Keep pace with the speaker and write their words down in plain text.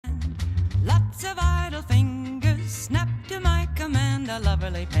Lots of idle fingers snap to my command, a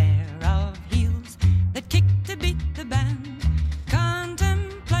lovely pair of heels that kick to beat the band.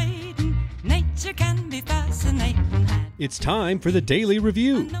 Contemplating nature can be fascinating. It's time for the Daily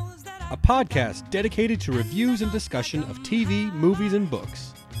Review, a podcast dedicated to reviews and discussion of TV, movies, and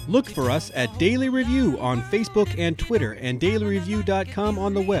books. Look for us at Daily Review on Facebook and Twitter, and dailyreview.com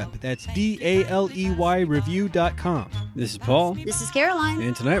on the web. That's DALEY review.com. This is Paul. This is Caroline.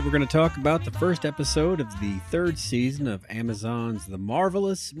 And tonight we're going to talk about the first episode of the third season of Amazon's The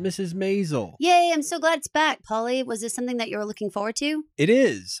Marvelous Mrs. Maisel. Yay, I'm so glad it's back, Polly. Was this something that you were looking forward to? It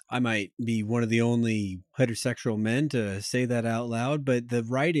is. I might be one of the only heterosexual men to say that out loud, but the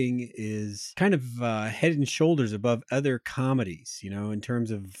writing is kind of head and shoulders above other comedies, you know, in terms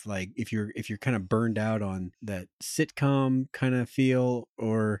of like if you're kind of burned out on that sitcom kind of feel,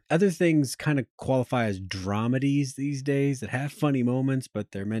 or other things kind of qualify as dramedies these days that have funny moments,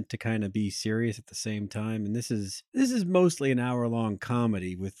 but they're meant to kind of be serious at the same time. And this is mostly an hour-long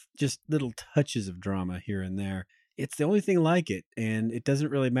comedy with just little touches of drama here and there. It's the only thing like it, and it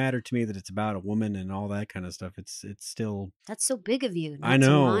doesn't really matter to me that it's about a woman and all that kind of stuff. It's still... That's so big of you. I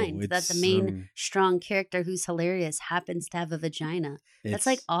know. To mind that the main strong character who's hilarious happens to have a vagina. That's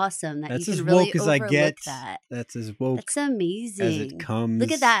like awesome that you can really overlook I get. That. That's as woke That's amazing. as it comes.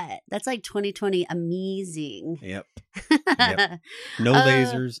 Look at that. That's like 2020 amazing. Yep. No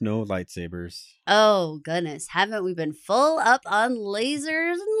lasers, no lightsabers. Oh, goodness. Haven't we been full up on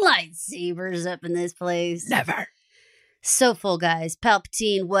lasers and lightsabers up in this place? Never. So full, guys.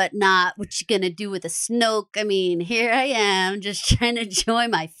 Palpatine, whatnot. What you gonna do with a Snoke? I mean, here I am, just trying to enjoy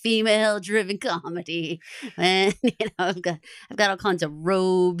my female-driven comedy. And, I've got all kinds of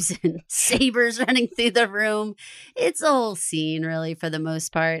robes and sabers running through the room. It's a whole scene, really, for the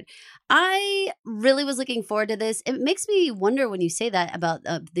most part. I really was looking forward to this. It makes me wonder when you say that about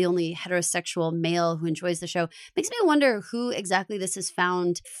the only heterosexual male who enjoys the show. It makes me wonder who exactly this has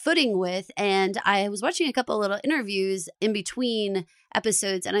found footing with. And I was watching a couple of little interviews in between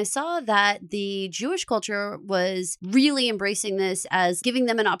episodes, and I saw that the Jewish culture was really embracing this as giving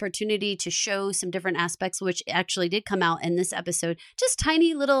them an opportunity to show some different aspects, which actually did come out in this episode. Just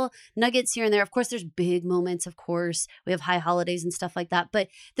tiny little nuggets here and there. Of course, there's big moments, of course. We have high holidays and stuff like that. But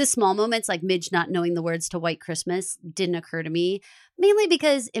the small moments, like Midge not knowing the words to White Christmas, didn't occur to me. Mainly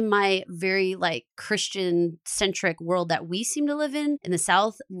because in my very like Christian-centric world that we seem to live in the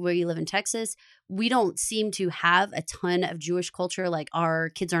South, where you live in Texas, we don't seem to have a ton of Jewish culture. Like our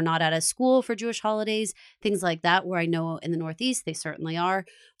kids are not out of school for Jewish holidays, things like that, where I know in the Northeast, they certainly are.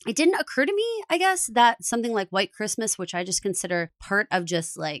 It didn't occur to me, I guess, that something like White Christmas, which I just consider part of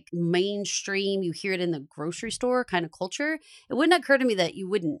just like mainstream, you hear it in the grocery store kind of culture. It wouldn't occur to me that you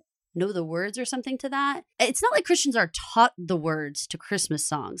wouldn't know the words or something to that. It's not like Christians are taught the words to Christmas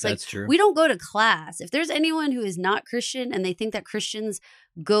songs. That's true. We don't go to class. If there's anyone who is not Christian and they think that Christians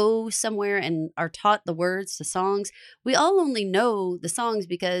go somewhere and are taught the words to songs, we all only know the songs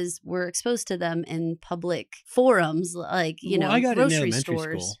because we're exposed to them in public forums, like, I got grocery in elementary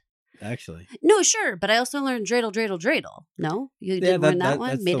stores. School, actually. No, sure. But I also learned dreidel, dreidel, dreidel. No? You didn't learn that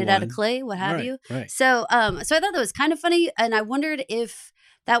one? Made it out of clay, what have you? Right. So I thought that was kind of funny. And I wondered if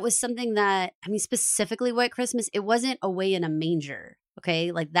that was something that, specifically White Christmas, it wasn't away in a manger.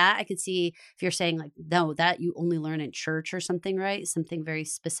 Okay, like that I could see if you're saying like, no, that you only learn in church or something, right? Something very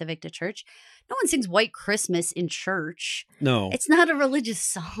specific to church. No one sings White Christmas in church. No. It's not a religious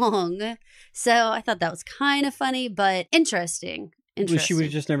song. So I thought that was kind of funny, but interesting. Well, she would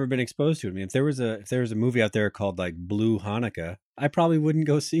have just never been exposed to it. If there was a movie out there called like Blue Hanukkah, I probably wouldn't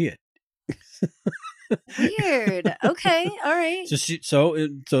go see it. Weird. Okay. All right.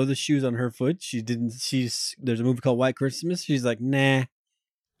 So the shoes on her foot. There's a movie called White Christmas. She's like, nah,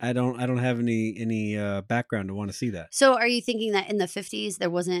 I don't have any background to want to see that. So are you thinking that in the 50s there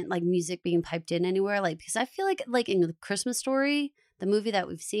wasn't like music being piped in anywhere? Like, because I feel like in the Christmas Story, the movie that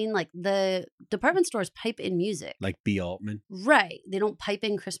we've seen, like the department stores pipe in music. Like B. Altman. Right. They don't pipe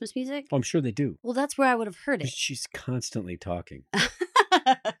in Christmas music? Oh, I'm sure they do. Well, that's where I would have heard it. She's constantly talking.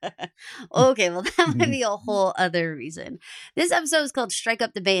 Okay, well, that might be a whole other reason. This episode is called Strike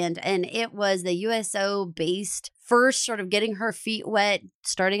Up the Band, and it was the USO-based first sort of getting her feet wet,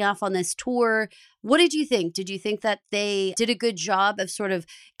 starting off on this tour. What did you think? Did you think that they did a good job of sort of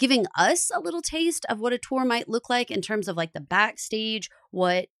giving us a little taste of what a tour might look like in terms of like the backstage,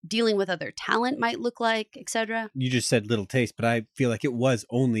 what dealing with other talent might look like, etc.? You just said little taste, but I feel like it was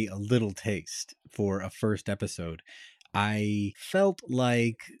only a little taste for a first episode. I felt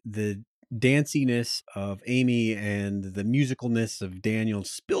like the danciness of Amy and the musicalness of Daniel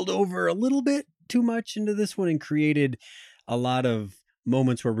spilled over a little bit too much into this one and created a lot of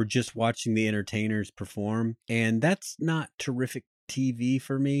moments where we're just watching the entertainers perform, and that's not terrific TV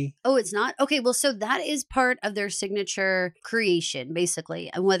for me. Oh, it's not? Okay, well, so that is part of their signature creation,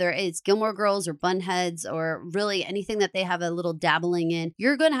 basically. And whether it's Gilmore Girls or Bunheads or really anything that they have a little dabbling in,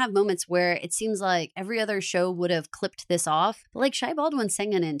 you're going to have moments where it seems like every other show would have clipped this off. But like Shai Baldwin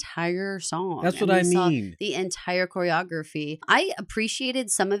sang an entire song. That's what and I we saw mean. the entire choreography. I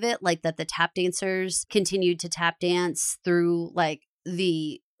appreciated some of it, like that the tap dancers continued to tap dance through like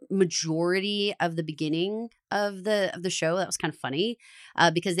the majority of the beginning of the show. That was kind of funny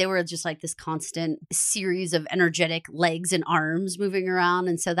because they were just like this constant series of energetic legs and arms moving around,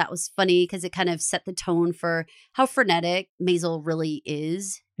 and so that was funny because it kind of set the tone for how frenetic Maisel really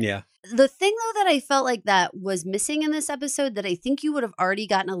is. Yeah. The thing though that I felt like that was missing in this episode that I think you would have already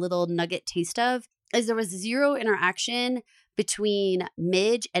gotten a little nugget taste of is there was zero interaction between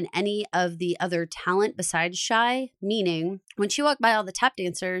Midge and any of the other talent besides Shai, meaning when she walked by all the tap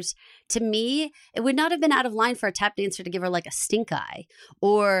dancers, to me, it would not have been out of line for a tap dancer to give her like a stink eye,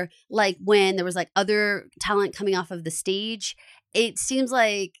 or like when there was like other talent coming off of the stage. It seems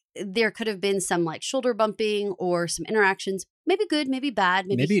like there could have been some like shoulder bumping or some interactions, maybe good, maybe bad.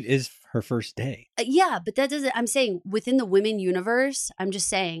 Maybe it is her first day. Yeah, but that doesn't, I'm saying within the women universe, I'm just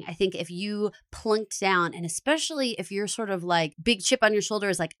saying, I think if you plunked down, and especially if you're sort of like big chip on your shoulder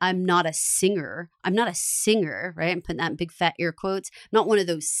is like, I'm not a singer, right? I'm putting that in big fat air quotes. I'm not one of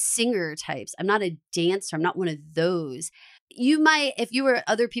those singer types. I'm not a dancer. I'm not one of those. You might, if you were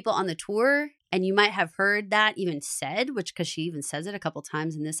other people on the tour, and you might have heard that even said, which because she even says it a couple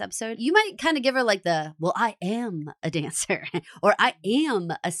times in this episode, you might kind of give her like the, well, I am a dancer or I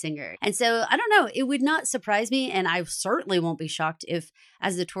am a singer. And so I don't know, it would not surprise me. And I certainly won't be shocked if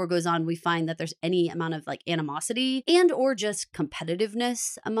as the tour goes on, we find that there's any amount of like animosity and or just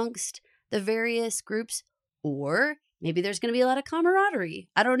competitiveness amongst the various groups. Or maybe there's going to be a lot of camaraderie.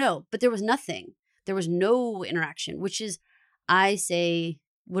 I don't know. But there was nothing. There was no interaction, which is, I say,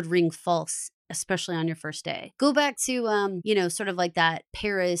 would ring false, especially on your first day. Go back to, sort of like that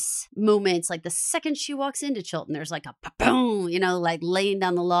Paris moments, like the second she walks into Chilton, there's like a boom, like laying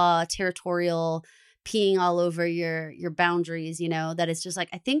down the law, territorial, peeing all over your boundaries, that it's just like,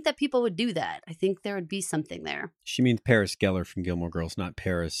 I think that people would do that. I think there would be something there. She means Paris Geller from Gilmore Girls, not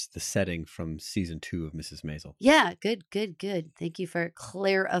Paris, the setting from season 2 of Mrs. Maisel. Yeah, good. Thank you for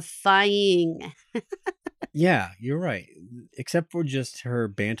clarifying. Yeah, you're right. Except for just her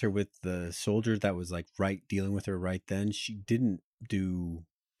banter with the soldiers that was like dealing with her right then. She didn't do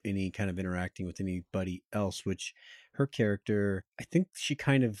any kind of interacting with anybody else, which her character, I think she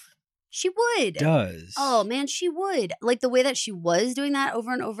kind of She would. does. Oh, man, she would. Like the way that she was doing that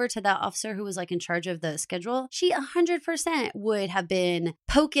over and over to that officer who was like in charge of the schedule, she 100% would have been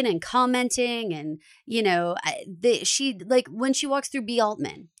poking and commenting. And, she like when she walks through B.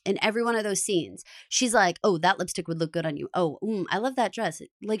 Altman in every one of those scenes, she's like, oh, that lipstick would look good on you. Oh, I love that dress.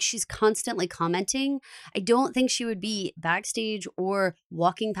 Like she's constantly commenting. I don't think she would be backstage or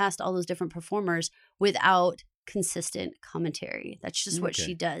walking past all those different performers without consistent commentary. That's just what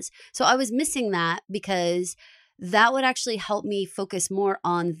she does. So I was missing that because that would actually help me focus more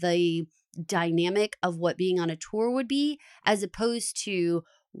on the dynamic of what being on a tour would be, as opposed to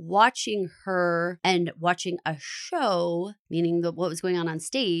watching her and watching a show, meaning what was going on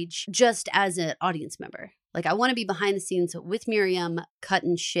stage, just as an audience member. Like I want to be behind the scenes with Miriam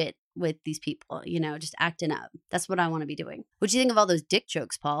cutting shit with these people, just acting up. That's what I want to be doing. What do you think of all those dick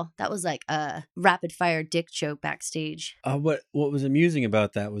jokes, Paul? That was like a rapid fire dick joke backstage. What was amusing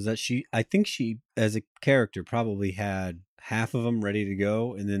about that was that I think she, as a character, probably had half of them ready to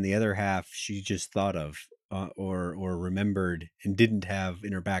go, and then the other half she just thought of or remembered and didn't have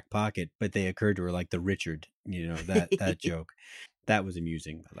in her back pocket, but they occurred to her, like the Richard, that joke. That was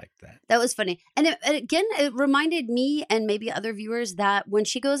amusing. I liked that. That was funny. And it reminded me and maybe other viewers that when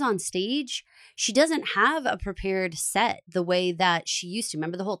she goes on stage, she doesn't have a prepared set the way that she used to.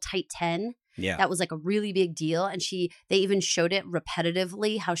 Remember the whole tight 10? Yeah. That was like a really big deal. And they even showed it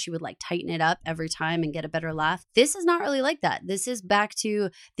repetitively, how she would like tighten it up every time and get a better laugh. This is not really like that. This is back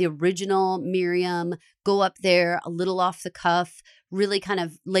to the original Miriam, go up there a little off the cuff, really kind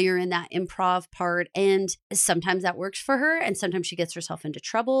of layer in that improv part. And sometimes that works for her and sometimes she gets herself into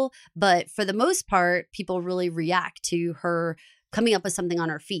trouble. But for the most part, people really react to her coming up with something on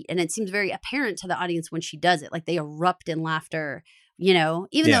her feet. And it seems very apparent to the audience when she does it. Like they erupt in laughter, even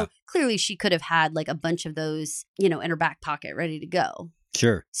though clearly she could have had like a bunch of those, in her back pocket ready to go.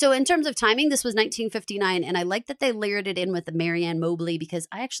 Sure. So in terms of timing, this was 1959. And I like that they layered it in with the Marianne Mobley because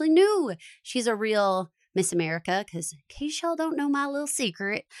I actually knew she's a real Miss America, because in case y'all don't know my little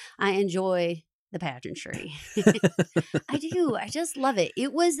secret, I enjoy the pageantry. I do. I just love it.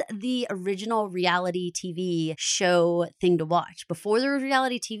 It was the original reality TV show thing to watch. Before there was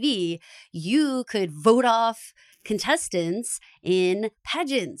reality TV, you could vote off contestants in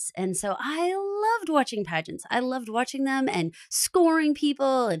pageants. And so I loved watching pageants. I loved watching them and scoring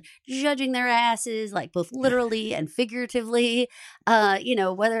people and judging their asses, like both literally and figuratively.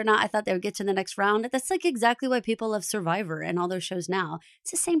 Whether or not I thought they would get to the next round. That's like exactly why people love Survivor and all those shows now.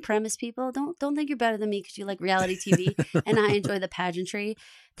 It's the same premise, people. Don't think you're better than me because you like reality TV and I enjoy the pageantry.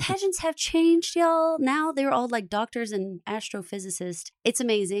 Pageants have changed, y'all. Now they're all like doctors and astrophysicists. It's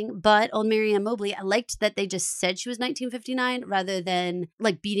amazing. But old Marianne Mobley, I liked that they just said she was 1959 rather than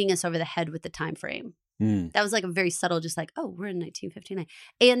like beating us over the head with the time frame. That was like a very subtle, just like, oh, we're in 1959.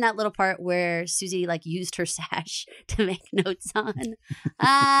 And that little part where Susie like used her sash to make notes on.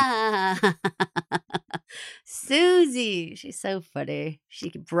 Susie, she's so funny.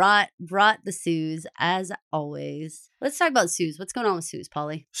 She brought the Suze as always. Let's talk about Suze. What's going on with Suze,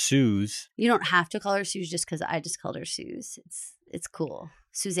 Polly? Suze. You don't have to call her Suze just because I just called her Suze. It's cool.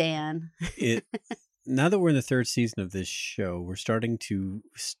 Suzanne. Now that we're in the third season of this show, we're starting to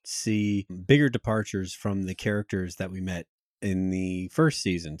see bigger departures from the characters that we met in the first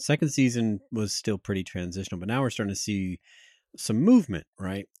season. Second season was still pretty transitional, but now we're starting to see some movement,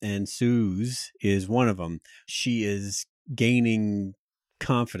 right? And Suze is one of them. She is gaining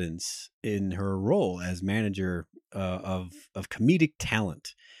confidence in her role as manager of comedic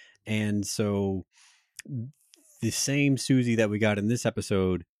talent. And so the same Susie that we got in this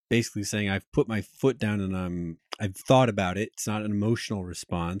episode, basically saying, I've put my foot down and I've thought about it. It's not an emotional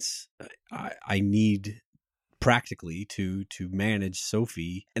response. I need practically to manage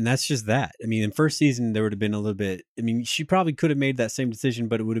Sophie. And that's just that. I mean, in first season, there would have been a little bit, I mean, she probably could have made that same decision,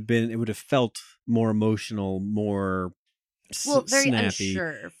 but it would have felt more emotional, more very snappy,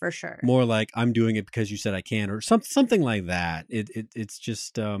 unsure, for sure. More like, I'm doing it because you said I can, or something like that. It's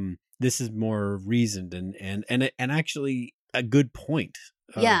just, this is more reasoned and actually a good point.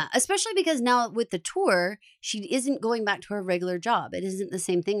 Yeah, especially because now with the tour, she isn't going back to her regular job. It isn't the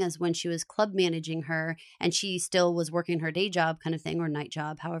same thing as when she was club managing her and she still was working her day job kind of thing, or night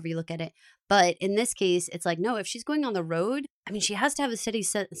job, however you look at it. But in this case, it's like, no, if she's going on the road, I mean, she has to have a steady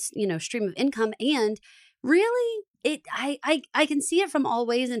stream of income. And really, I can see it from all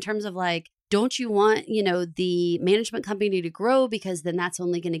ways in terms of like, don't you want, the management company to grow, because then that's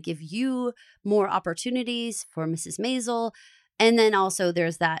only going to give you more opportunities for Mrs. Maisel. And then also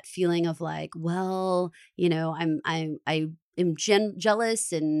there's that feeling of like, well, I am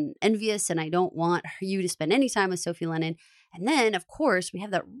jealous and envious, and I don't want you to spend any time with Sophie Lennon. And then, of course, we have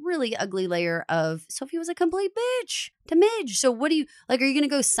that really ugly layer of Sophie was a complete bitch to Midge. So what do you, like, are you going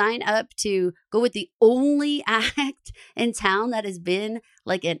to go sign up to go with the only act in town that has been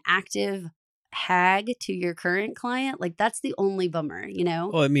like an active hag to your current client? Like, that's the only bummer,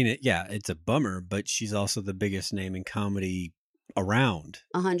 Well, I mean, it's a bummer, but she's also the biggest name in comedy around.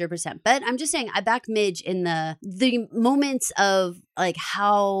 100%. But I'm just saying, I back Midge in the moments of like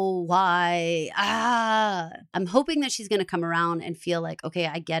why. I'm hoping that she's going to come around and feel like, okay,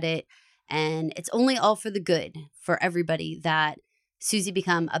 I get it. And it's only all for the good for everybody that Susie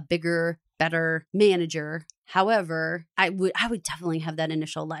become a bigger, better manager. However, I would definitely have that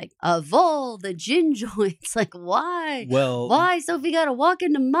initial like, of all the gin joints, like why? Well, why Sophie got to walk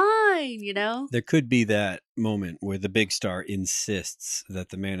into mine, There could be that moment where the big star insists that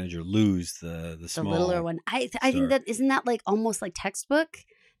the manager lose the small, littler one. I think that isn't that like almost like textbook.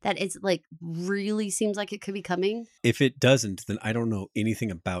 That it's like really seems like it could be coming. If it doesn't, then I don't know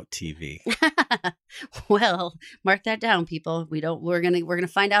anything about TV. Well, mark that down, people. We're gonna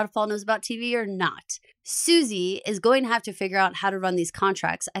find out if Paul knows about TV or not. Susie is going to have to figure out how to run these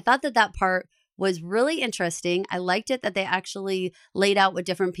contracts. I thought that part was really interesting. I liked it that they actually laid out what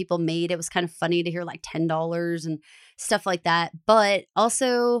different people made. It was kind of funny to hear like $10 and stuff like that. But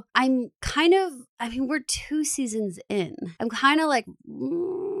also, we're 2 seasons in. I'm kind of like,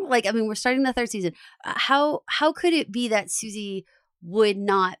 we're starting the 3rd season. How could it be that Susie would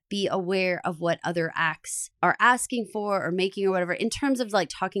not be aware of what other acts are asking for or making or whatever in terms of like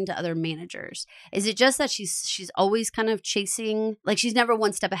talking to other managers? Is it just that she's always kind of chasing, like she's never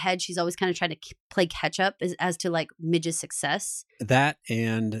one step ahead, she's always kind of trying to play catch up as to like Midge's success? That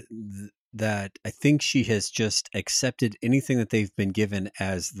and that I think she has just accepted anything that they've been given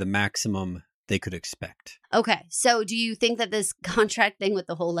as the maximum they could expect. Okay. So do you think that this contract thing with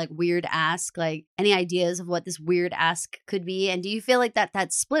the whole like weird ask, like any ideas of what this weird ask could be? And do you feel like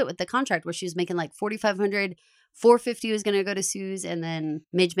that split with the contract where she was making like $4,500, $450 was going to go to Suze, and then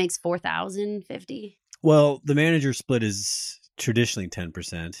Midge makes $4,050? Well, the manager split is traditionally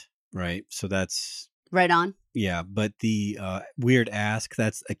 10%. right? So that's Right on. yeah. But the weird ask,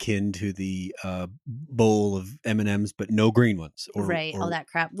 that's akin to the bowl of M&Ms, but no green ones. Right. All that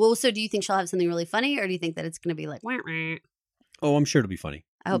crap. Well, so do you think she'll have something really funny, or do you think that it's going to be like, wah, wah? Oh, I'm sure it'll be funny.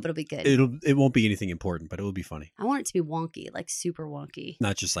 I hope it'll be good. It won't be anything important, but it will be funny. I want it to be wonky, like super wonky.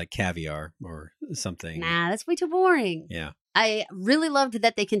 Not just like caviar or something. Nah, that's way too boring. Yeah. I really loved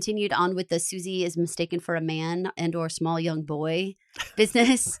that they continued on with the Susie is mistaken for a man and or small young boy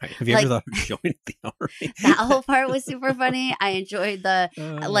business. Right. Have you ever thought of joining the army? That whole part was super funny. I enjoyed the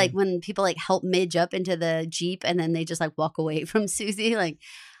like when people like help Midge up into the Jeep and then they just like walk away from Susie. Like,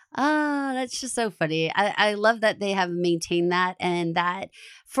 that's just so funny. I love that they have maintained that, and that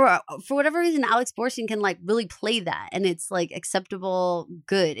for whatever reason, Alex Borstein can like really play that, and it's like acceptable,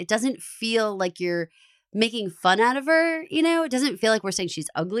 good. It doesn't feel like you're making fun out of her, you know? It doesn't feel like we're saying she's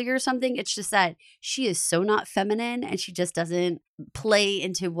ugly or something. It's just that she is so not feminine, and she just doesn't play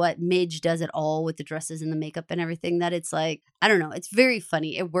into what Midge does at all with the dresses and the makeup and everything, that it's like, I don't know. It's very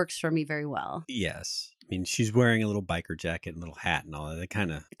funny. It works for me very well. Yes. I mean, she's wearing a little biker jacket and little hat and all that. That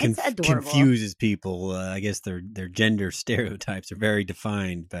kind of confuses people. I guess their gender stereotypes are very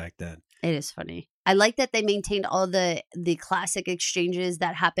defined back then. It is funny. I like that they maintained all the classic exchanges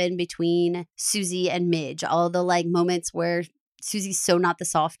that happen between Susie and Midge. All the like moments where Susie's so not the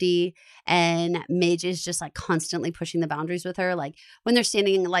softie and Midge is just like constantly pushing the boundaries with her. Like when they're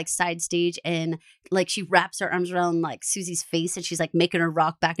standing like side stage and like she wraps her arms around like Susie's face and she's like making her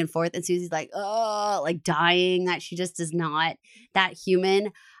rock back and forth and Susie's like, oh, like dying, that she just is not that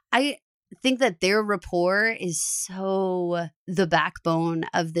human. I think that their rapport is so the backbone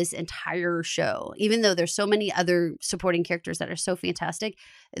of this entire show. Even though there's so many other supporting characters that are so fantastic,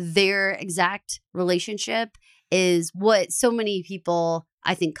 their exact relationship is what so many people,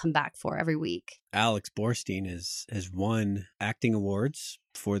 I think, come back for every week. Alex Borstein has won acting awards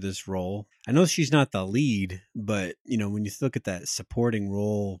for this role. I know she's not the lead, but you know, when you look at that supporting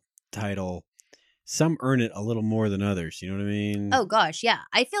role title, some earn it a little more than others. You know what I mean? Oh, gosh. Yeah.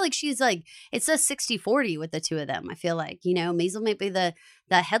 I feel like she's like, it's a 60-40 with the two of them. I feel like, you know, Maisel might be the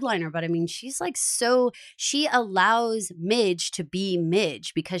headliner, but I mean, she's like she allows Midge to be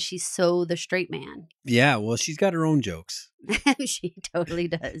Midge because she's so the straight man. Yeah. Well, she's got her own jokes. She totally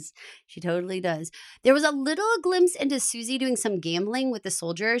does. She totally does. There was a little glimpse into Susie doing some gambling with the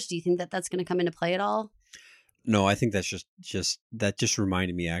soldiers. Do you think that that's going to come into play at all? No, I think that's just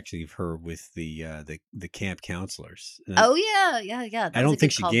reminded me actually of her with the camp counselors. Oh yeah. I don't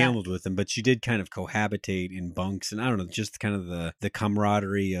think she gambled with them, but she did kind of cohabitate in bunks, and I don't know, just kind of the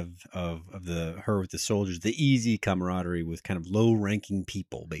camaraderie of her with the soldiers, the easy camaraderie with kind of low ranking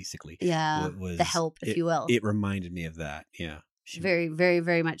people, basically. Yeah, the help, if you will. It reminded me of that. Yeah, very, very,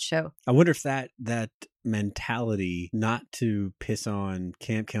 very much so. I wonder if that mentality, not to piss on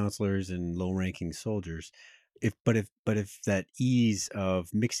camp counselors and low ranking soldiers. If that ease of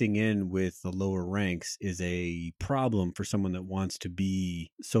mixing in with the lower ranks is a problem for someone that wants to be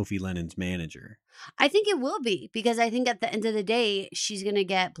Sophie Lennon's manager. I think it will be, because I think at the end of the day, she's going to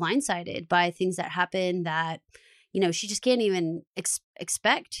get blindsided by things that happen that, you know, she just can't even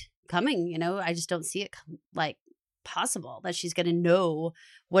expect coming. You know, I just don't see it like possible that she's going to know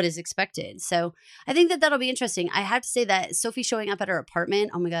what is expected. So I think that that'll be interesting. I have to say that Sophie showing up at her apartment,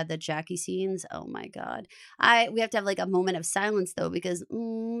 oh my God, the Jackie scenes, oh my God. We have to have like a moment of silence though, because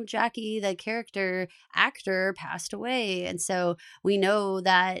Jackie, the actor passed away. And so we know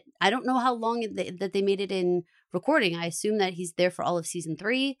that, I don't know how long that they made it in recording. I assume that he's there for all of season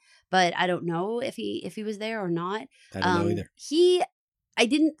 3, but I don't know if he was there or not. I don't know either.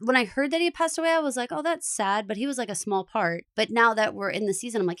 When I heard that he had passed away, I was like, oh, that's sad, but he was like a small part. But now that we're in the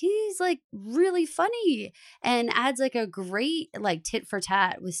season, I'm like, he's like really funny and adds like a great like tit for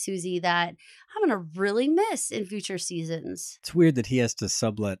tat with Susie that I'm going to really miss in future seasons. It's weird that he has to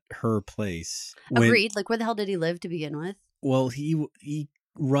sublet her place. Agreed. Like, where the hell did he live to begin with? Well, he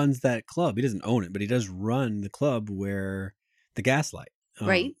runs that club. He doesn't own it, but he does run the club where the Gaslight.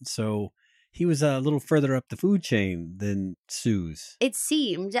 Right. So he was a little further up the food chain than Suze. It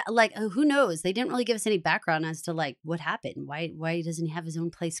seemed like, who knows? They didn't really give us any background as to like what happened. Why doesn't he have his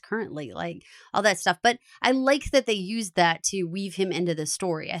own place currently? Like all that stuff. But I like that they used that to weave him into the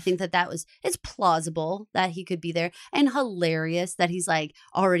story. I think that it's plausible that he could be there, and hilarious that he's like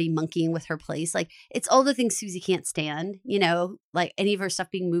already monkeying with her place. Like it's all the things Susie can't stand, you know, like any of her stuff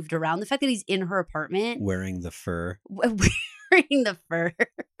being moved around. The fact that he's in her apartment. Wearing the fur. Wearing the fur.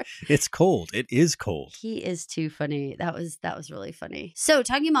 It's cold. It is cold. He is too funny. That was really funny. So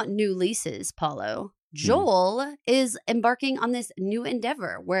talking about new leases, Paulo, Joel is embarking on this new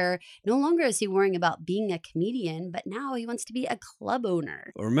endeavor where no longer is he worrying about being a comedian, but now he wants to be a club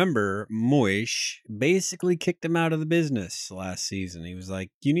owner. Remember, Moish basically kicked him out of the business last season. He was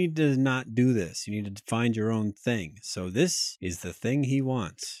like, you need to not do this. You need to find your own thing. So this is the thing he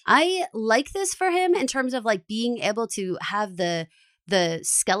wants. I like this for him in terms of like being able to have the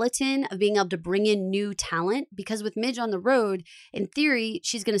skeleton of being able to bring in new talent, because with Midge on the road, in theory,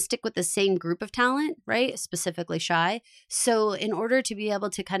 she's going to stick with the same group of talent, right? Specifically Shy. So in order to be able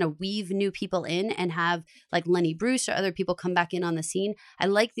to kind of weave new people in and have like Lenny Bruce or other people come back in on the scene, I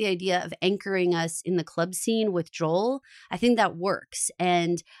like the idea of anchoring us in the club scene with Joel. I think that works.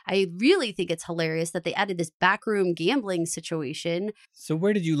 And I really think it's hilarious that they added this backroom gambling situation. So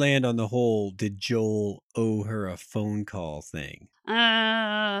where did you land on the whole did Joel owe her a phone call thing?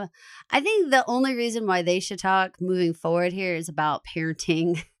 I think the only reason why they should talk moving forward here is about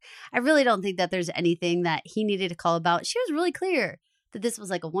parenting. I really don't think that there's anything that he needed to call about. She was really clear that this was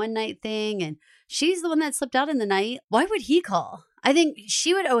like a one night thing and she's the one that slipped out in the night. Why would he call? I think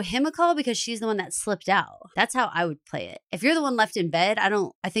she would owe him a call because she's the one that slipped out. That's how I would play it. If you're the one left in bed,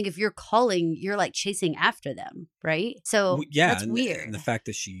 I think if you're calling, you're like chasing after them, right? So yeah, that's weird. And the fact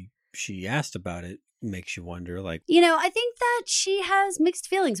that she asked about it makes you wonder, like, I think that she has mixed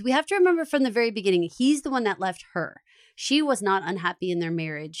feelings. We have to remember from the very beginning, he's the one that left her. She was not unhappy in their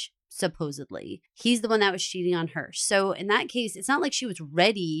marriage, supposedly. He's the one that was cheating on her. So in that case, it's not like she was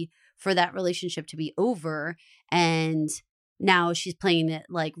ready for that relationship to be over. And now she's playing it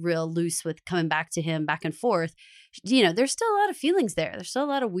like real loose with coming back to him back and forth. There's still a lot of feelings there. There's still a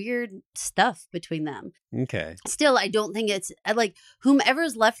lot of weird stuff between them. Okay. Still, I don't think it's like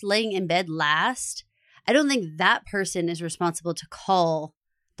whomever's left laying in bed last, I don't think that person is responsible to call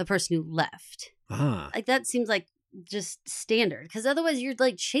the person who left. Like that seems like just standard, because otherwise you're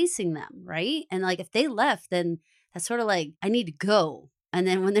like chasing them, right? And like if they left, then that's sort of like, I need to go. And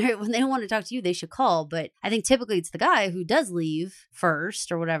then when they don't want to talk to you, they should call. But I think typically it's the guy who does leave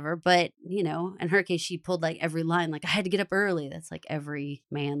first or whatever. But, in her case, she pulled like every line, like I had to get up early. That's like every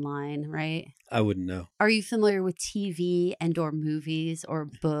man line, right? I wouldn't know. Are you familiar with TV and or movies or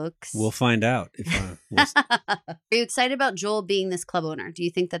books? We'll find out. Are you excited about Joel being this club owner? Do you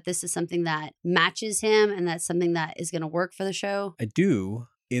think that this is something that matches him and that's something that is going to work for the show? I do,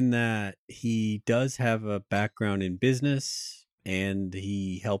 in that he does have a background in business. And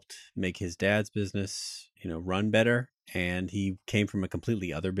he helped make his dad's business, run better. And he came from a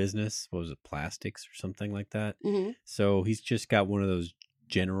completely other business. What was it, plastics or something like that? Mm-hmm. So he's just got one of those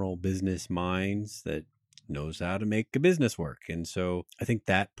general business minds that knows how to make a business work. And so I think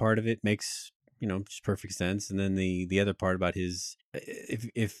that part of it makes, just perfect sense. And then the other part about his,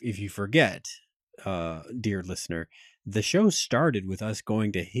 if you forget, dear listener, the show started with us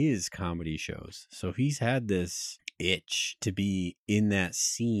going to his comedy shows. So he's had this itch to be in that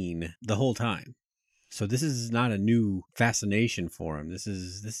scene the whole time. So this is not a new fascination for him.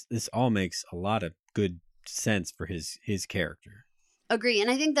 This all makes a lot of good sense for his character. Agree.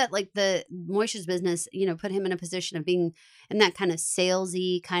 And I think that like the Moish's business, put him in a position of being in that kind of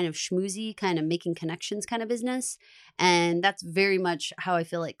salesy, kind of schmoozy, kind of making connections kind of business. And that's very much how I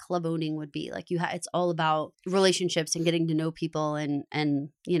feel like club owning would be. Like it's all about relationships and getting to know people and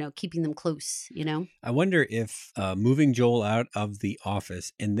keeping them close, I wonder if moving Joel out of the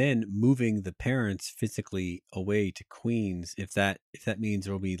office and then moving the parents physically away to Queens, if that means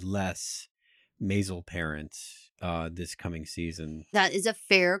there will be less Maisel parents this coming season. That is a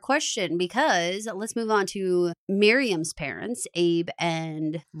fair question, because let's move on to Miriam's parents, Abe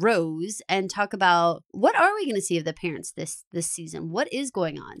and Rose, and talk about what are we going to see of the parents this season? What is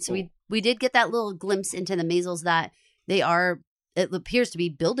going on? So we did get that little glimpse into the Maisels that they are, it appears to be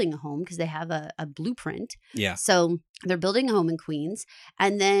building a home because they have a blueprint. Yeah. So they're building a home in Queens.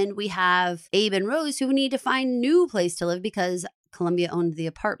 And then we have Abe and Rose who need to find a new place to live because Columbia owned the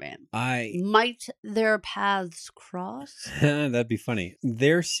apartment. Might their paths cross? That'd be funny.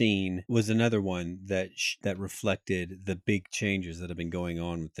 Their scene was another one that reflected the big changes that have been going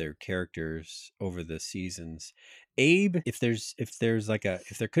on with their characters over the seasons. Abe, if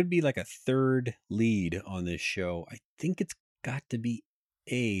there could be like a third lead on this show, I think it's got to be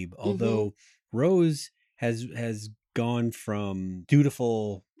Abe. Although Rose has gone from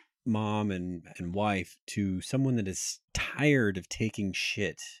dutiful mom and wife to someone that is tired of taking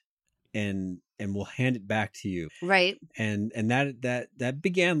shit and will hand it back to you, right? And that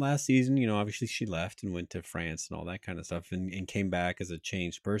began last season. Obviously she left and went to France and all that kind of stuff and came back as a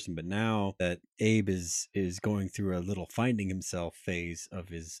changed person. But now that Abe is going through a little finding himself phase of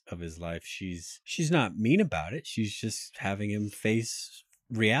his life, she's not mean about it. She's just having him face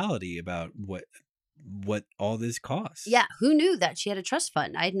reality about what all this costs. Yeah, who knew that she had a trust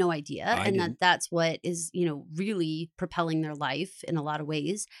fund? I had no idea. I And didn't. that's what is, really propelling their life in a lot of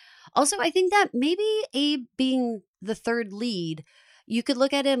ways. Also, I think that maybe Abe being the third lead, you could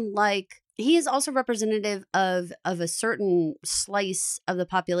look at him like he is also representative of a certain slice of the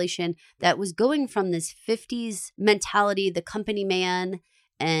population that was going from this 50s mentality, the company man,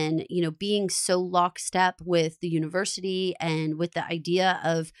 and being so lockstep with the university and with the idea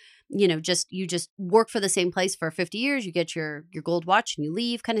of you just work for the same place for 50 years, you get your gold watch and you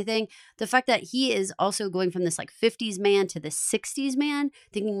leave, kind of thing. The fact that he is also going from this like 50s man to the 60s man,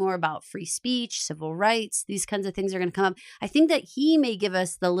 thinking more about free speech, civil rights, these kinds of things are going to come up. I think that he may give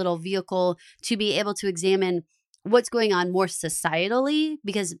us the little vehicle to be able to examine what's going on more societally,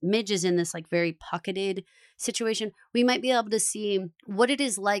 because Midge is in this like very pocketed situation. We might be able to see what it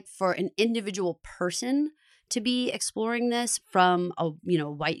is like for an individual person to be exploring this from a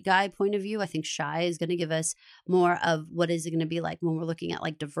white guy point of view. I think Shai is going to give us more of what is it going to be like when we're looking at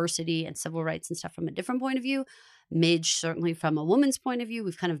like diversity and civil rights and stuff from a different point of view. Midge, certainly from a woman's point of view,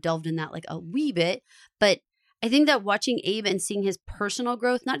 we've kind of delved in that like a wee bit. But I think that watching Abe and seeing his personal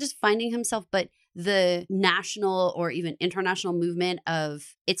growth, not just finding himself, but the national or even international movement of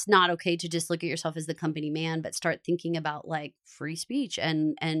it's not okay to just look at yourself as the company man, but start thinking about like free speech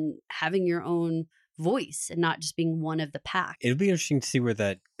and having your own voice and not just being one of the pack. It'll be interesting to see where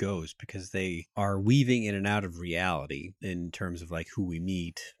that goes, because they are weaving in and out of reality in terms of like who we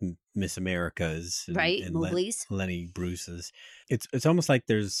meet, Miss Americas, and Mowgli's. Lenny Bruce's. It's almost like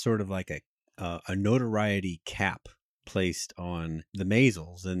there's sort of like a notoriety cap placed on the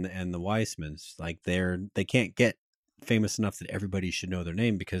Maisels and the Weissmans. Like they can't get famous enough that everybody should know their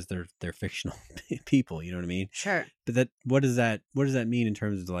name because they're fictional people. You know what I mean? Sure. But what does that mean in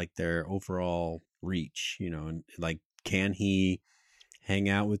terms of like their overall reach? And like, can he hang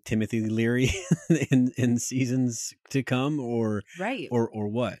out with Timothy Leary in seasons to come, or right, or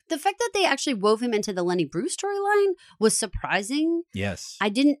what? The fact that they actually wove him into the Lenny Bruce storyline was surprising. Yes, I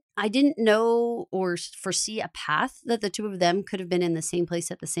didn't know or foresee a path that the two of them could have been in the same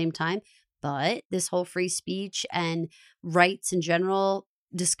place at the same time. But this whole free speech and rights in general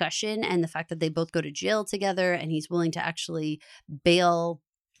discussion, and the fact that they both go to jail together and he's willing to actually bail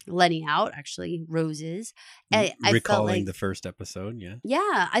Lenny out, actually, Roses. I felt like the first episode, yeah.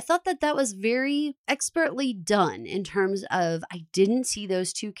 Yeah, I thought that was very expertly done in terms of I didn't see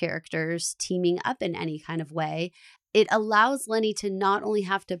those two characters teaming up in any kind of way. It allows Lenny to not only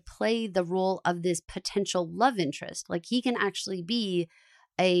have to play the role of this potential love interest, like he can actually be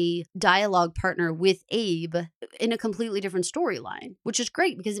a dialogue partner with Abe in a completely different storyline, which is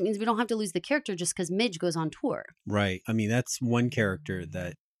great because it means we don't have to lose the character just because Midge goes on tour. Right. I mean, that's one character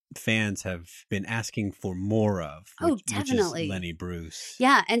that fans have been asking for more of. Definitely. Which is Lenny Bruce.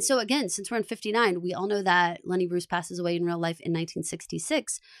 Yeah. And so again, since we're in 59, we all know that Lenny Bruce passes away in real life in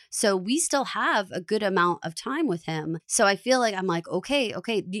 1966. So we still have a good amount of time with him. So I feel like I'm like, okay.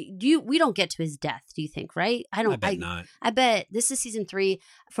 We don't get to his death, do you think, right? I bet not. I bet this is season 3.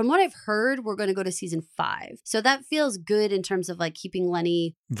 From what I've heard, we're going to go to season 5. So that feels good in terms of like keeping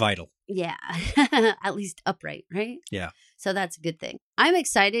Lenny vital. Yeah. At least upright, right? Yeah. So that's a good thing. I'm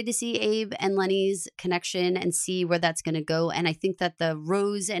excited to see Abe and Lenny's connection and see where that's going to go. And I think that the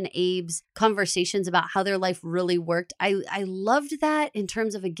Rose and Abe's conversations about how their life really worked, I loved that in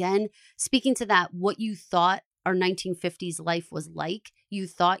terms of, again, speaking to that, what you thought our 1950s life was like. You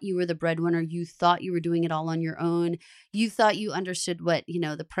thought you were the breadwinner. You thought you were doing it all on your own. You thought you understood what,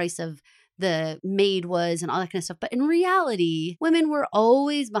 the price of the maid was and all that kind of stuff. But in reality, women were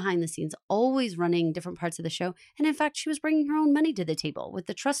always behind the scenes, always running different parts of the show. And in fact, she was bringing her own money to the table with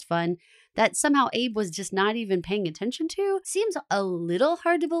the trust fund that somehow Abe was just not even paying attention to. Seems a little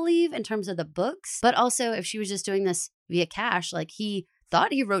hard to believe in terms of the books. But also, if she was just doing this via cash, like he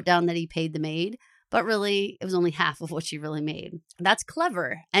thought he wrote down that he paid the maid, but really it was only half of what she really made. That's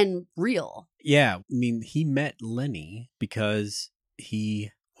clever and real. Yeah. I mean, he met Lenny because he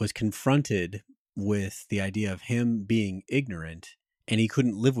was confronted with the idea of him being ignorant, and he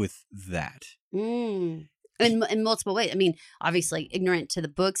couldn't live with that. In multiple ways. I mean, obviously ignorant to the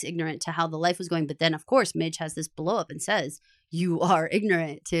books, ignorant to how the life was going. But then, of course, Midge has this blow up and says, you are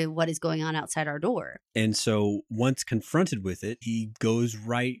ignorant to what is going on outside our door. And so once confronted with it, he goes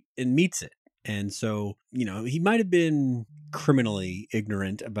right and meets it. And so, he might have been criminally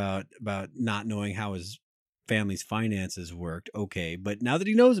ignorant about not knowing how his family's finances worked. Okay. But now that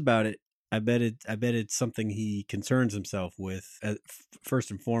he knows about it, I bet it's something he concerns himself with first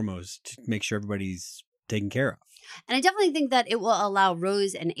and foremost, to make sure everybody's taken care of. And I definitely think that it will allow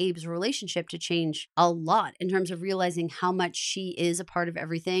Rose and Abe's relationship to change a lot in terms of realizing how much she is a part of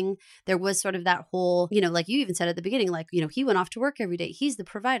everything. There was sort of that whole, like you even said at the beginning, like, he went off to work every day. He's the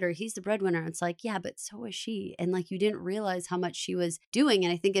provider. He's the breadwinner. It's like, yeah, but so was she. And like, you didn't realize how much she was doing.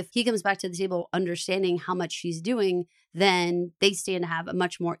 And I think if he comes back to the table understanding how much she's doing, then they stand to have a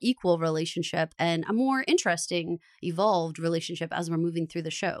much more equal relationship and a more interesting, evolved relationship as we're moving through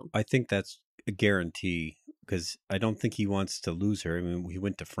the show. I think that's a guarantee, because I don't think he wants to lose her. I mean, he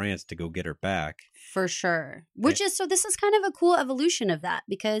went to France to go get her back. For sure. So this is kind of a cool evolution of that,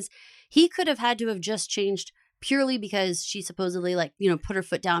 because he could have had to have just changed purely because she supposedly put her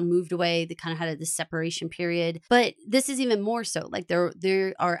foot down, moved away. They kind of had this separation period. But this is even more so. Like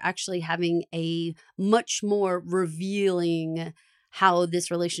they are actually having a much more revealing how this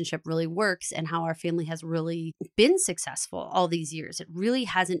relationship really works and how our family has really been successful all these years. It really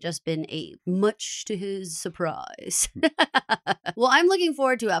hasn't just been Abe, much to his surprise. Well, I'm looking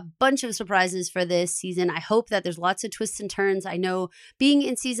forward to a bunch of surprises for this season. I hope that there's lots of twists and turns. I know being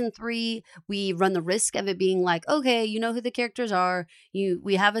in season 3, we run the risk of it being like, okay, you know who the characters are.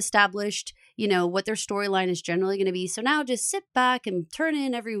 We have established, what their storyline is generally going to be. So now just sit back and turn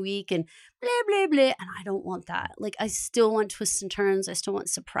in every week and blah, blah, blah. And I don't want that. Like, I still want twists and turns. I still want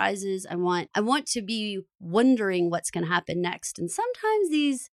surprises. I want to be wondering what's going to happen next. And sometimes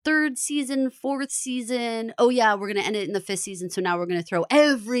these 3rd season, 4th season, oh yeah, we're going to end it in the 5th season. So now we're going to throw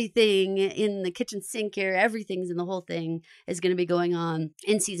everything in the kitchen sink here. Everything's in the whole thing is going to be going on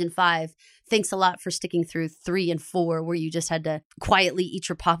in season 5. Thanks a lot for sticking through 3 and 4, where you just had to quietly eat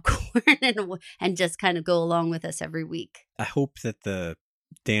your popcorn and just kind of go along with us every week. I hope that the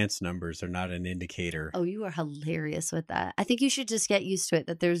dance numbers are not an indicator. Oh, you are hilarious with that. I think you should just get used to it,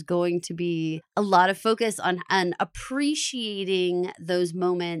 that there's going to be a lot of focus on appreciating those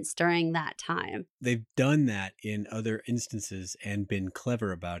moments during that time. They've done that in other instances and been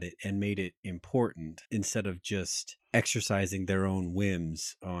clever about it and made it important, instead of just exercising their own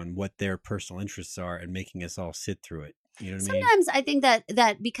whims on what their personal interests are and making us all sit through it. You know what I mean? Sometimes I think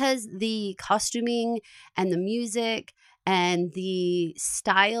that because the costuming and the music and the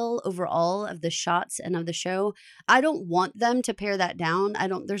style overall of the shots and of the show, I don't want them to pare that down.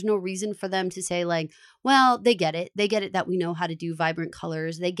 There's no reason for them to say like, well, they get it. They get it that we know how to do vibrant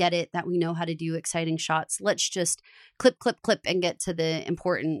colors. They get it that we know how to do exciting shots. Let's just clip, and get to the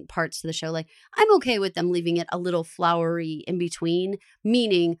important parts of the show. Like, I'm okay with them leaving it a little flowery in between,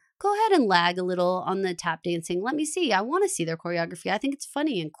 meaning go ahead and lag a little on the tap dancing. Let me see. I want to see their choreography. I think it's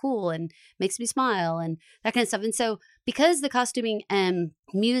funny and cool and makes me smile and that kind of stuff. And so because the costuming and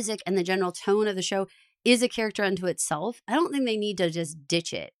music and the general tone of the show is a character unto itself, I don't think they need to just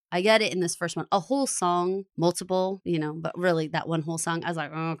ditch it. I get it in this first one. A whole song, multiple, but really that one whole song, I was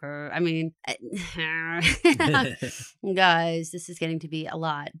like, okay. I mean, guys, this is getting to be a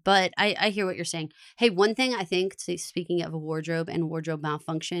lot. But I hear what you're saying. Hey, one thing I think, speaking of a wardrobe and wardrobe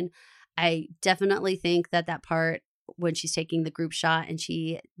malfunction, I definitely think that part when she's taking the group shot and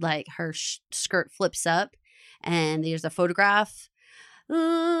she, like, her skirt flips up and there's a photograph.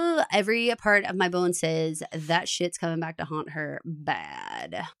 Every part of my bone says that shit's coming back to haunt her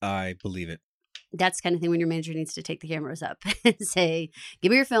bad. I believe it. That's the kind of thing when your manager needs to take the cameras up and say, give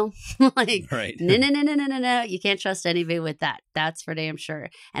me your film. Like, right. No. You can't trust anybody with that. That's for damn sure.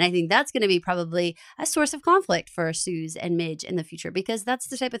 And I think that's going to be probably a source of conflict for Suze and Midge in the future, because that's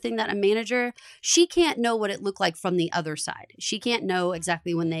the type of thing that a manager, she can't know what it looked like from the other side. She can't know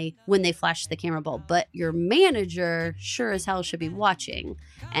exactly when they flash the camera bulb, but your manager sure as hell should be watching.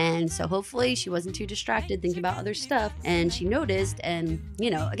 And so hopefully she wasn't too distracted thinking about other stuff and she noticed. And,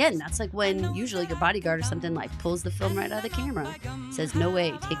 again, that's like when usually your bodyguard or something like pulls the film right out of the camera, says, no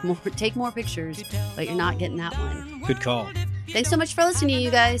way, take more pictures, but you're not getting that one. Good call. Thanks so much for listening, you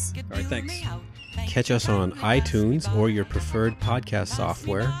guys. All right, thanks. Catch us on iTunes or your preferred podcast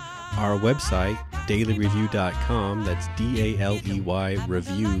software. Our website, dailyreview.com, that's DALEY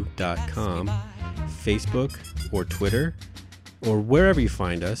review.com, Facebook or Twitter, or wherever you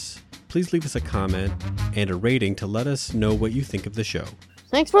find us. Please leave us a comment and a rating to let us know what you think of the show.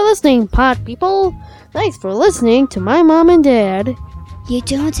 Thanks for listening, pod people. Thanks for listening to my mom and dad. You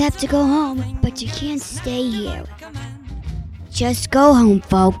don't have to go home, but you can't stay here. Just go home,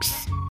 folks.